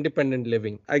independent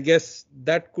living. I guess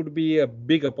that could be a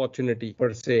big opportunity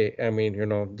per se. I mean,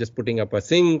 just putting up a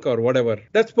sink or whatever.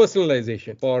 That's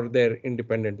personalization for their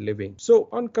independent living. So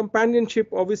on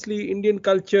companionship, obviously Indian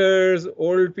cultures,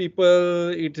 old people,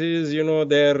 it is,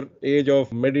 their age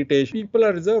of meditation. People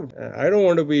are reserved. I don't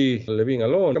want to be living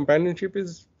alone. Companionship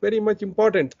is very much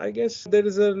important. I guess there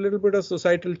is a little bit of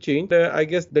societal change. I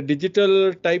guess the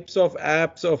digital types of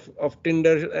apps of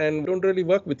Tinder and don't really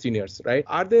work with seniors, right?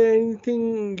 Are there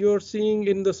anything you're seeing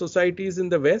in the societies in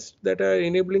the West that are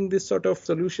enabling this sort of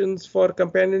solutions for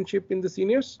companionship in the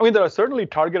seniors? I mean, there are certainly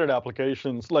targeted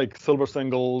applications like silver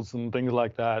singles and things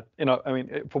like that.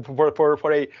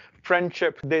 For a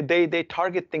friendship, they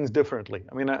target things differently.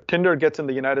 I mean, Tinder gets in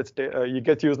the United States,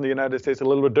 gets used in the United States a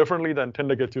little bit differently than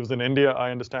Tinder gets used in India, I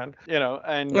understand.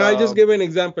 And I just give an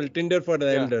example. Tinder for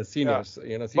the elders, seniors,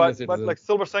 senior citizens. But like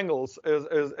Silver Singles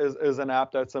is an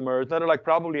app that's emerged. There are like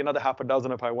probably another half a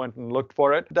dozen if I went and looked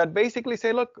for it, that basically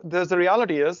say, look, the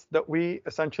reality is that we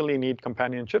essentially need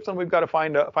companionships, and we've got to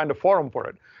find a forum for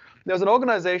it. There's an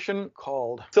organization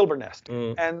called Silver Nest,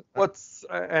 and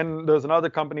there's another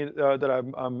company that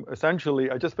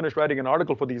I just finished writing an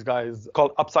article for these guys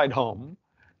called Upside Home,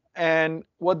 and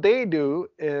what they do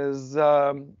is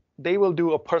they will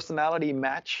do a personality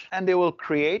match, and they will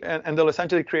create and they'll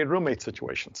essentially create roommate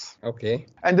situations. Okay.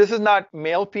 And this is not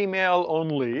male female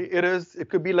only. It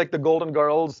could be like the Golden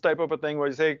Girls type of a thing where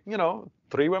you say,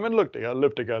 3 women live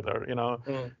together,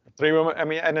 3 women. I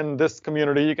mean, and in this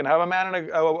community, you can have a man and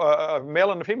a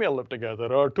male and a female live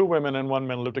together, or 2 women and 1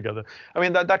 man live together. I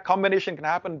mean, that combination can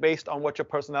happen based on what your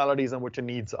personalities and what your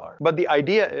needs are. But the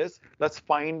idea is, let's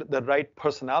find the right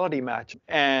personality match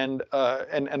and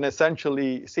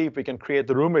essentially see if we can create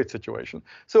the roommate situation.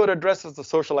 So it addresses the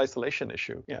social isolation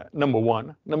issue. Yeah, number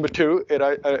 1. Number 2, it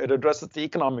addresses the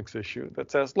economics issue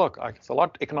that says, look, it's a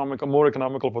lot more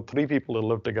economical for 3 people to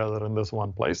live together in this one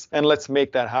place, and let's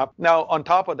make that happen. Now, on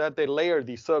top of that, they layer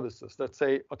these services that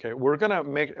say, okay, we're gonna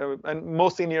make, and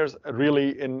most seniors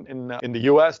really in the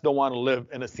U.S. don't want to live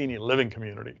in a senior living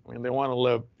community. I mean, they want to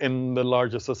live in the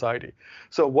larger society.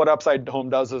 So what Upside Home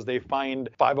does is they find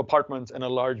 5 apartments in a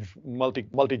large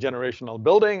multi-generational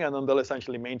building, and then they'll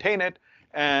essentially maintain it,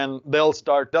 and they'll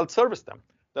service them.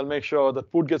 They'll make sure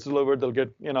that food gets delivered. They'll get,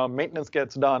 maintenance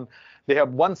gets done. They have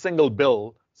one single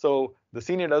bill. So the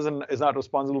senior is not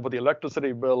responsible for the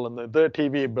electricity bill and the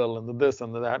TV bill and the this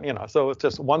and the that, so it's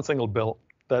just one single bill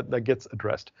that gets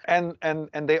addressed. And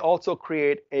they also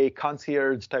create a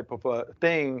concierge type of a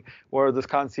thing where this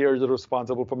concierge is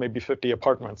responsible for maybe 50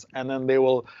 apartments. And then they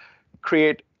will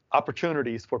create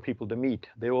opportunities for people to meet.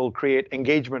 They will create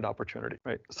engagement opportunity,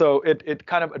 right? So it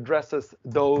kind of addresses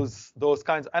those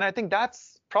kinds. And I think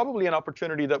that's probably an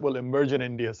opportunity that will emerge in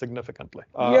India significantly.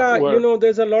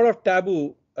 There's a lot of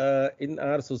taboo in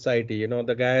our society,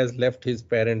 the guy has left his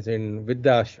parents in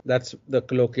Vidyash. That's the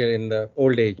colloquial in the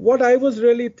old age. What I was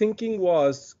really thinking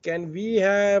was, can we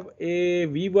have a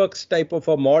WeWorks type of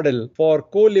a model for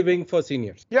co-living for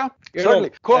seniors? Yeah,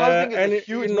 certainly. Co-housing is a And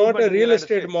huge not movement a in the real United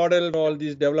estate States. model. All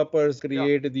these developers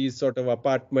create these sort of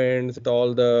apartments with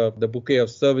all the bouquet of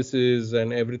services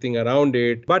and everything around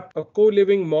it. But a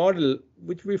co-living model,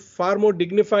 which will be far more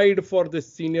dignified for the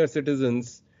senior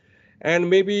citizens.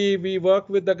 And maybe we work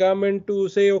with the government to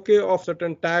say, okay, off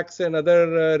certain tax and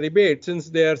other rebates since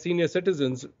they are senior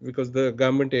citizens, because the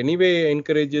government anyway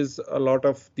encourages a lot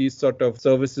of these sort of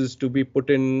services to be put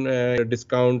in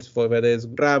discounts for whether it's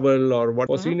travel or what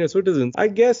for senior citizens. I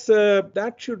guess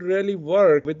that should really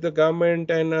work with the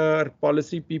government and our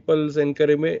policy people's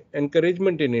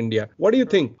encouragement in India. What do you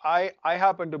think? I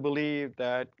happen to believe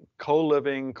that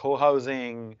co-living,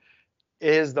 co-housing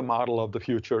is the model of the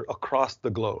future across the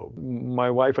globe.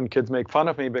 My wife and kids make fun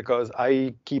of me because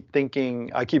I keep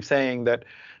saying that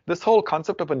this whole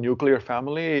concept of a nuclear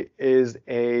family is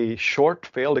a short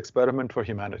failed experiment for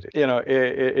humanity.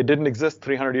 It didn't exist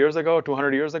 300 years ago,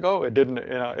 200 years ago. It didn't,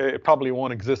 it probably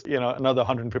won't exist, another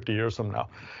 150 years from now.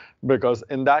 Because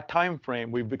in that time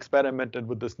frame, we've experimented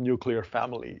with this nuclear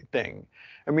family thing.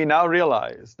 And we now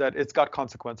realize that it's got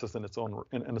consequences in its own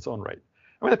right.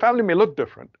 I mean, the family may look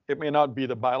different. It may not be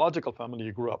the biological family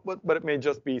you grew up with, but it may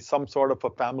just be some sort of a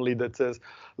family that says,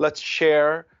 let's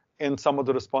share in some of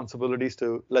the responsibilities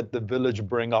to let the village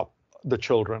bring up the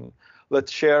children.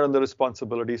 Let's share in the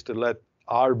responsibilities to let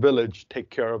our village take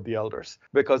care of the elders,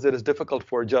 because it is difficult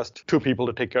for just two people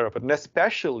to take care of it, and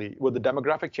especially with the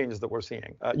demographic changes that we're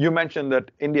seeing. You mentioned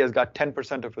that India has got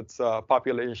 10% of its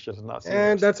population is now seniors.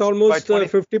 And that's almost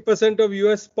 50% of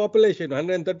US population,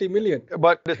 130 million.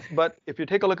 But if you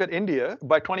take a look at India,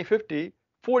 by 2050,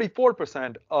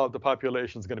 44% of the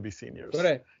population is going to be seniors.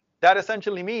 Correct. That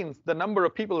essentially means the number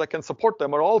of people that can support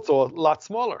them are also a lot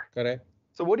smaller. Correct.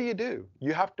 So what do?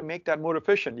 You have to make that more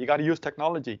efficient. You got to use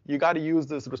technology. You got to use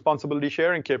this responsibility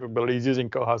sharing capabilities using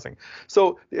co-housing.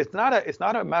 So it's not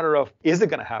a matter of is it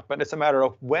going to happen. It's a matter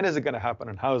of when is it going to happen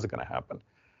and how is it going to happen.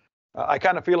 I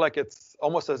kind of feel like it's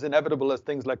almost as inevitable as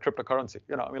things like cryptocurrency.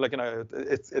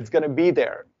 It's going to be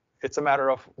there. It's a matter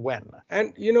of when.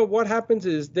 And what happens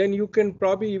is then you can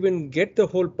probably even get the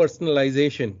whole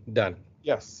personalization done.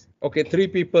 Yes. Okay, 3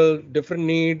 people, different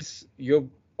needs. You've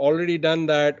already done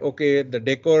that. Okay, the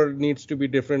decor needs to be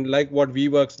different, like what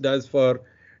WeWorks does for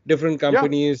different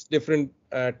companies, different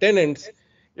tenants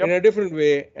in a different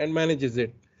way and manages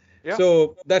it. Yeah.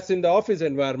 So that's in the office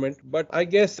environment, but I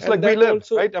guess it's like We Live,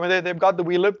 also, right? I mean, they've got the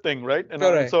We Live thing, right? And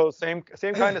so same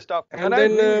kind of stuff. And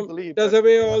then I really believe does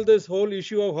away all this whole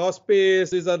issue of hospice,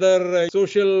 these other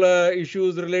social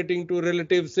issues relating to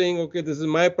relatives saying, okay, this is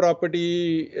my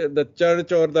property, the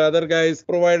church or the other guy's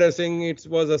provider saying it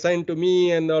was assigned to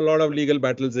me, and a lot of legal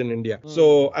battles in India.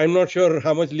 So I'm not sure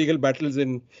how much legal battles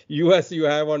in US you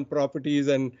have on properties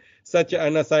and such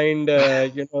unassigned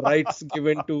rights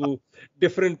given to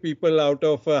different people out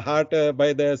of heart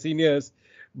by the seniors,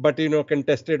 but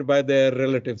contested by their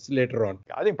relatives later on.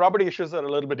 I think property issues are a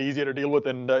little bit easier to deal with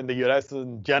in the US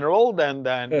in general than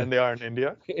they are in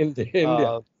India.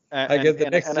 India. I guess the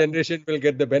next generation will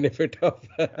get the benefit of.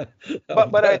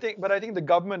 But I think the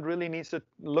government really needs to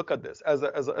look at this as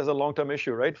a long-term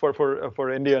issue, right? For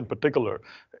India in particular.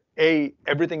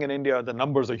 Everything in India, the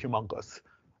numbers are humongous.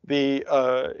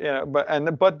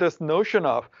 But this notion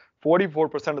of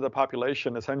 44% of the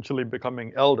population essentially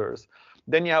becoming elders,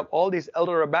 then you have all these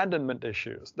elder abandonment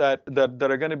issues that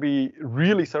are going to be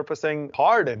really surfacing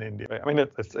hard in India. I mean,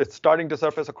 it's starting to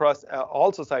surface across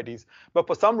all societies. But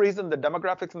for some reason, the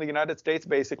demographics in the United States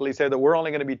basically say that we're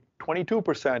only going to be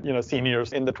 22%,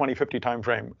 seniors in the 2050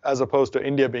 timeframe, as opposed to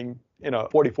India being,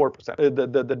 44%.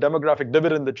 The demographic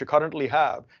dividend that you currently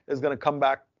have is going to come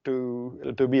back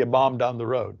to be a bomb down the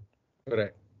road.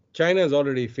 Correct. China is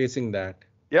already facing that.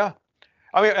 Yeah.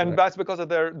 I mean, and that's because of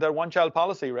their one-child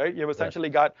policy, right? You've essentially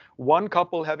got one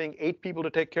couple having 8 people to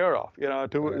take care of,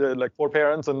 like 4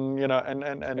 parents and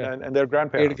and their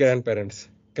grandparents. 8 grandparents.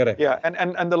 Correct. Yeah,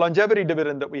 and the longevity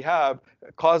dividend that we have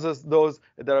causes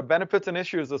there are benefits and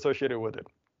issues associated with it.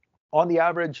 On the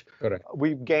average, correct,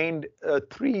 we've gained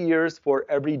 3 years for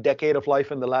every decade of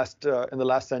life in the last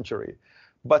century,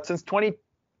 but since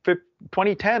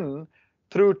 2010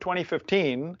 through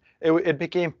 2015. It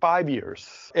became 5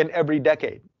 years in every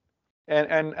decade,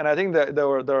 and I think that there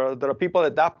are people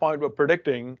at that point were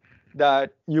predicting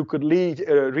that you could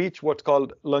reach what's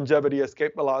called longevity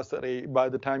escape velocity by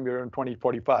the time you're in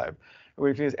 2045,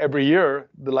 which means every year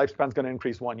the lifespan's going to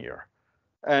increase 1 year.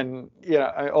 And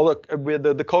although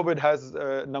the COVID has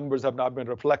numbers have not been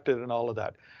reflected and all of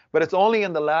that, but it's only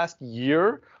in the last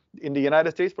year. In the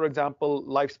United States, for example,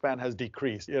 lifespan has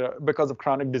decreased because of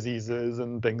chronic diseases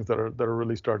and things that are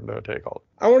really starting to take hold.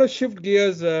 I want to shift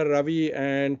gears, Ravi,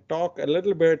 and talk a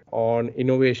little bit on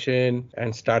innovation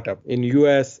and startup in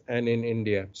US and in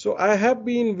India. So I have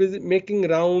been making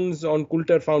rounds on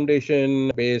Coulter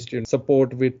Foundation based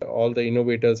support with all the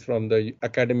innovators from the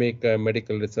academic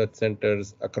medical research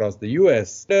centers across the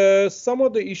US. Some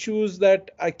of the issues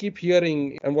that I keep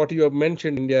hearing and what you have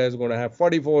mentioned, India is going to have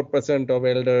 44% of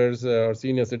elders or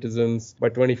senior citizens by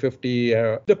 2050.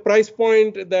 The price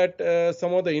point that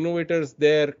some of the innovators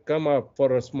there come up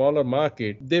for a smaller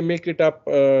market, they make it up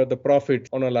the profit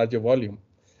on a larger volume.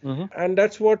 Mm-hmm. And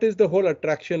that's what is the whole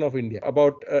attraction of India.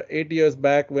 About 8 years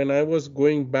back, when I was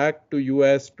going back to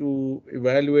US to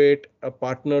evaluate a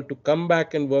partner to come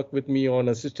back and work with me on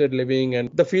assisted living,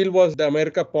 and the field was the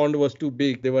America pond was too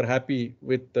big. They were happy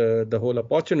with the whole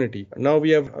opportunity. Now we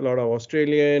have a lot of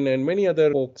Australian and many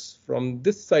other folks from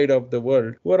this side of the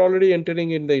world who are already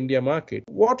entering in the India market.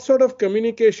 What sort of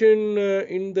communication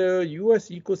in the US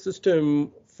ecosystem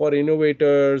for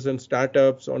innovators and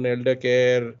startups on elder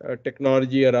care,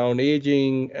 technology around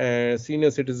aging, senior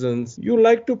citizens, you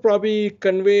like to probably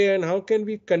convey, and how can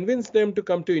we convince them to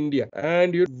come to India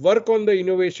and you work on the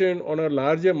innovation on a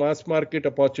larger mass market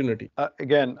opportunity?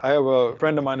 Again, I have a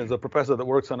friend of mine who's a professor that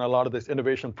works on a lot of this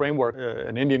innovation framework,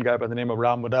 an Indian guy by the name of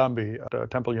Ram Mudambi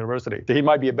at Temple University. So he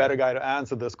might be a better guy to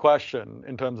answer this question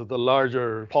in terms of the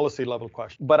larger policy level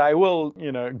question. But I will,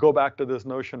 go back to this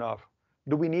notion of,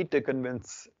 do we need to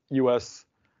convince US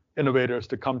innovators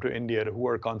to come to India to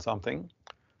work on something?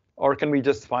 Or can we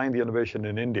just find the innovation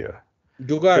in India?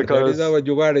 Jugaad, that is our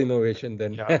Jugaad innovation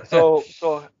then. Yeah. So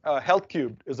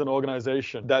HealthCube is an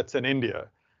organization that's in India.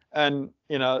 And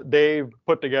they've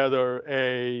put together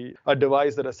a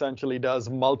device that essentially does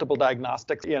multiple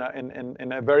diagnostics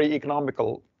in a very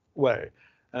economical way.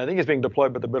 And I think it's being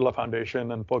deployed by the Birla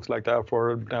Foundation and folks like that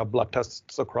for blood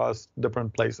tests across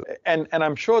different places. And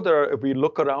I'm sure if we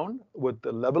look around with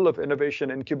the level of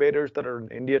innovation incubators that are in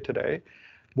India today,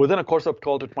 within a course of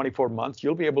 12 to 24 months,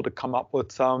 you'll be able to come up with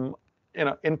some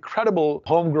incredible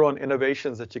homegrown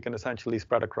innovations that you can essentially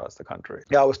spread across the country.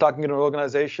 Yeah, I was talking to an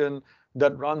organization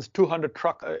that runs 200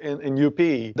 trucks in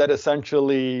UP that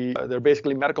essentially, they're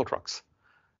basically medical trucks.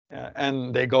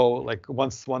 And they go like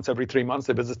once every 3 months,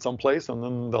 they visit someplace and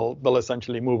then they'll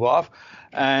essentially move off.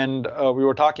 And we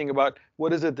were talking about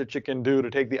what is it that you can do to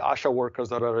take the ASHA workers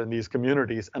that are in these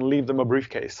communities and leave them a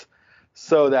briefcase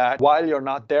so that while you're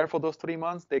not there for those 3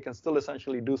 months, they can still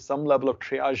essentially do some level of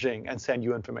triaging and send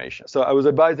you information. So I was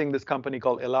advising this company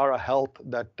called Elara Health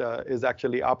that is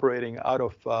actually operating out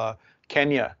of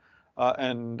Kenya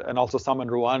and also some in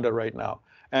Rwanda right now.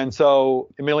 And so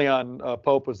Emilian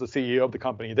Pope was the CEO of the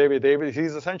company.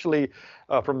 He's essentially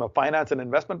from a finance and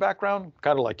investment background,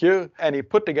 kind of like you. And he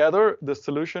put together this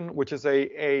solution, which is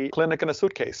a clinic in a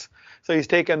suitcase. So he's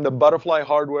taken the butterfly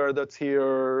hardware that's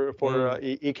here for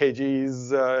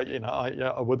EKGs,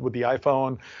 with the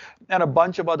iPhone, and a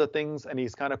bunch of other things. And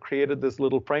he's kind of created this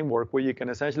little framework where you can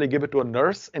essentially give it to a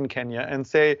nurse in Kenya and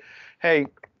say, hey,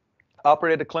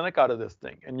 operate a clinic out of this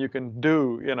thing, and you can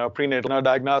do prenatal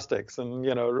diagnostics, and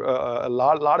a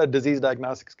lot of disease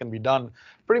diagnostics can be done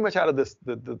pretty much out of this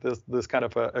kind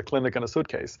of a clinic in a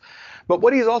suitcase. But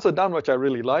what he's also done, which I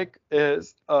really like,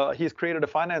 is he's created a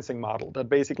financing model that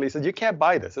basically says you can't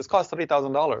buy this. This costs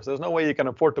 $30,000. There's no way you can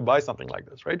afford to buy something like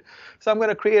this, right? So I'm going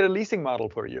to create a leasing model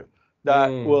for you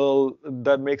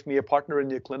that makes me a partner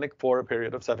in your clinic for a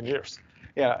period of 7 years.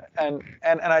 Yeah, and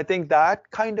I think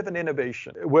that kind of an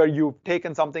innovation where you've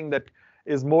taken something that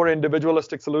is more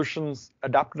individualistic solutions,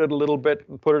 adapted it a little bit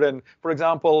and put it in. For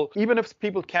example, even if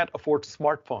people can't afford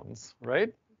smartphones,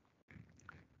 right?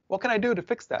 What can I do to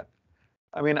fix that?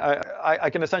 I mean, I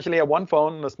can essentially have one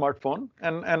phone, a smartphone,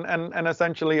 and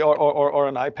essentially, or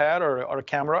an iPad or a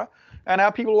camera, and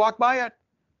have people walk by it.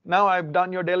 Now I've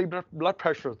done your daily blood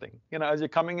pressure thing. As you're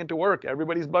coming into work,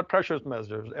 everybody's blood pressure is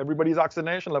measured, everybody's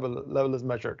oxygenation level is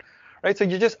measured, right? So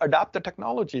you just adapt the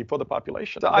technology for the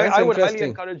population. So I would highly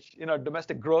encourage,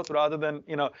 domestic growth rather than,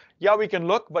 we can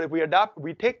look, but if we adapt,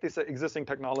 we take these existing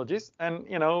technologies and,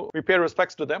 we pay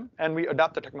respects to them and we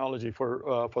adapt the technology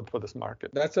for this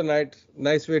market. That's a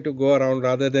nice way to go around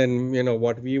rather than,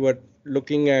 what we were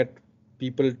looking at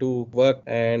people to work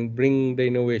and bring the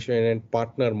innovation and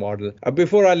partner model.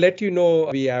 Before I let you know,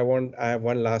 I have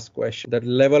one last question. The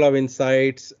level of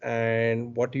insights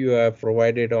and what you have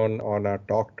provided on our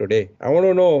talk today. I want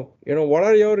to know, what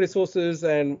are your resources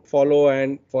and follow,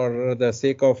 and for the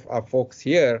sake of our folks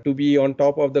here, to be on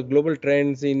top of the global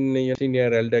trends in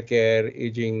senior elder care,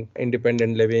 aging,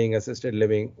 independent living, assisted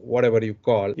living, whatever you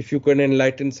call. If you can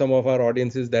enlighten some of our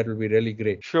audiences, that would be really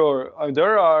great. Sure.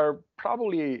 There are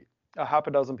probably a half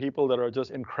a dozen people that are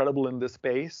just incredible in this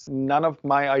space. None of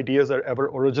my ideas are ever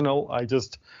original. I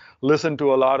just listen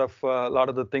to a lot of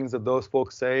the things that those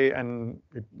folks say, and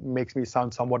it makes me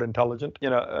sound somewhat intelligent.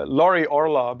 Lori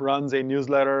Orlob runs a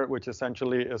newsletter which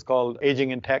essentially is called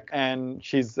Aging in Tech, and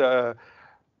she's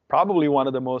probably one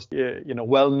of the most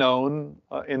well-known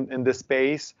in this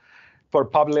space for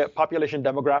population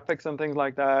demographics and things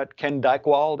like that. Ken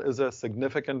Dykewald is a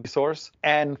significant resource.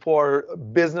 And for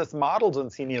business models in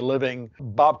senior living,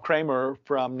 Bob Kramer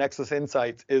from Nexus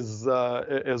Insights is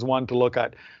one to look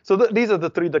at. So these are the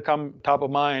three that come top of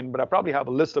mind, but I probably have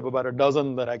a list of about a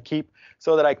dozen that I keep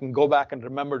so that I can go back and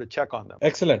remember to check on them.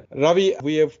 Excellent. Ravi,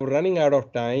 we are running out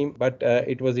of time, but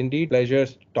it was indeed a pleasure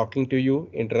talking to you,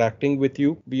 interacting with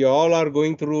you. We all are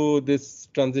going through this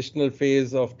transitional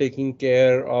phase of taking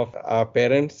care of our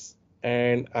parents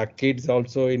and our kids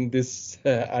also in this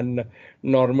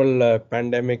normal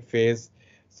pandemic phase.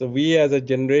 So we as a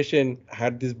generation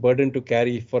had this burden to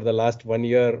carry for the last 1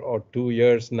 year or 2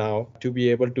 years now, to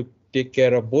be able to take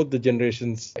care of both the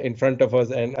generations in front of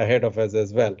us and ahead of us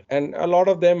as well. And a lot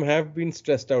of them have been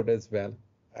stressed out as well.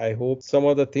 I hope some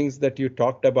of the things that you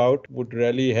talked about would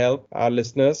really help our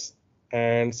listeners,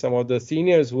 and some of the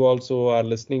seniors who also are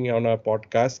listening on our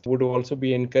podcast would also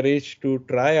be encouraged to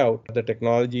try out the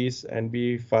technologies and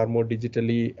be far more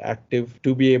digitally active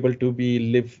to be able to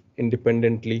live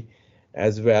independently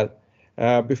as well.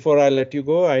 Before I let you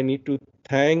go, I need to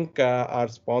thank our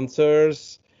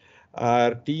sponsors,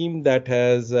 our team that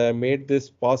has made this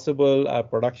possible, our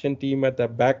production team at the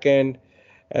back end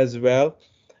as well.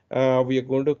 We are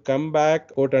going to come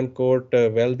back, quote unquote,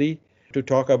 wealthy, to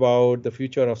talk about the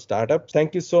future of startups.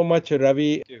 Thank you so much,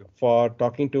 Ravi, for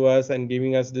talking to us and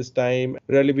giving us this time,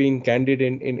 really being candid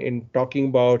in talking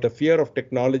about the fear of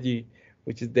technology,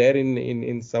 which is there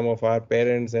in some of our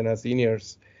parents and our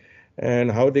seniors, and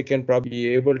how they can probably be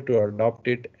able to adopt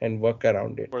it and work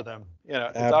around it. For them.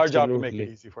 It's our job to make it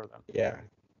easy for them. Yeah.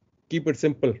 Keep it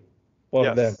simple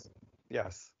for them.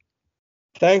 Yes.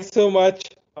 Thanks so much.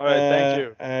 All right. Thank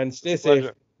you. And stay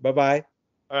safe. Bye-bye.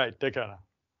 All right. Take care now.